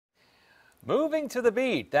Moving to the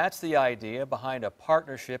beat, that's the idea behind a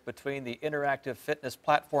partnership between the interactive fitness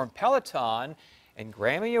platform Peloton and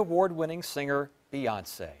Grammy Award-winning singer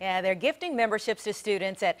Beyonce. Yeah, they're gifting memberships to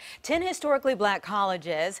students at 10 historically black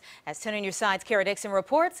colleges. As 10 on your side's Dixon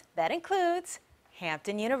reports, that includes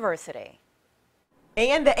Hampton University.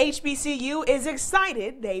 And the HBCU is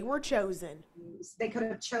excited they were chosen. They could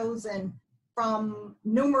have chosen from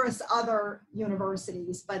numerous other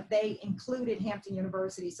universities, but they included Hampton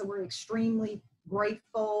University. So we're extremely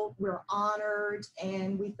grateful, we're honored,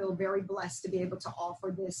 and we feel very blessed to be able to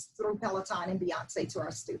offer this through Peloton and Beyonce to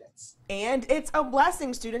our students. And it's a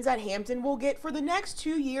blessing students at Hampton will get for the next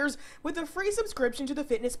 2 years with a free subscription to the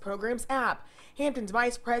fitness program's app. Hampton's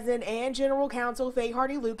Vice President and General Counsel Faye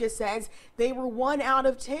Hardy-Lucas says they were 1 out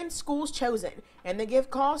of 10 schools chosen, and the gift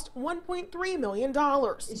cost $1.3 million.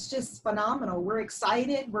 It's just phenomenal. We're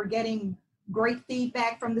excited. We're getting great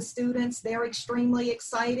feedback from the students. They're extremely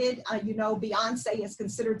excited. You know, Beyonce is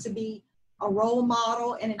considered to be a role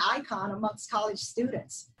model and an icon amongst college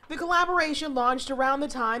students. The collaboration launched around the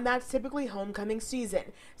time that's typically homecoming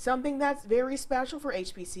season, something that's very special for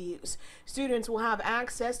HBCUs. Students will have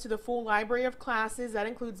access to the full library of classes that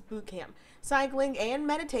includes boot camp, cycling, and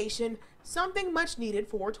meditation, something much needed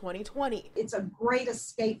for 2020. It's a great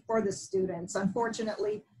escape for the students.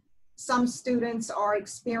 Unfortunately, some students are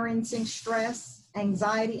experiencing stress,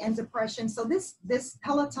 anxiety, and depression. So this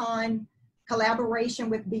Peloton collaboration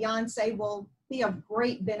with Beyonce will be of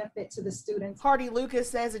great benefit to the students. Hardy-Lucas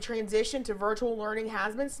says the transition to virtual learning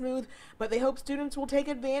has been smooth, but they hope students will take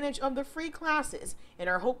advantage of the free classes and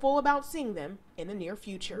are hopeful about seeing them in the near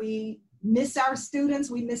future. We miss our students.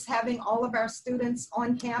 We miss having all of our students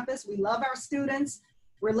on campus. We love our students.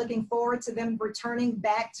 We're looking forward to them returning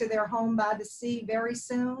back to their home by the sea very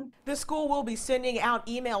soon. The school will be sending out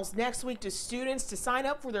emails next week to students to sign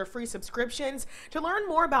up for their free subscriptions. To learn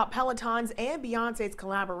more about Peloton's and Beyonce's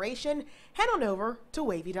collaboration, head on over to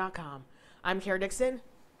WAVY.com. I'm Dixon,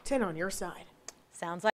 10 on your side. Sounds like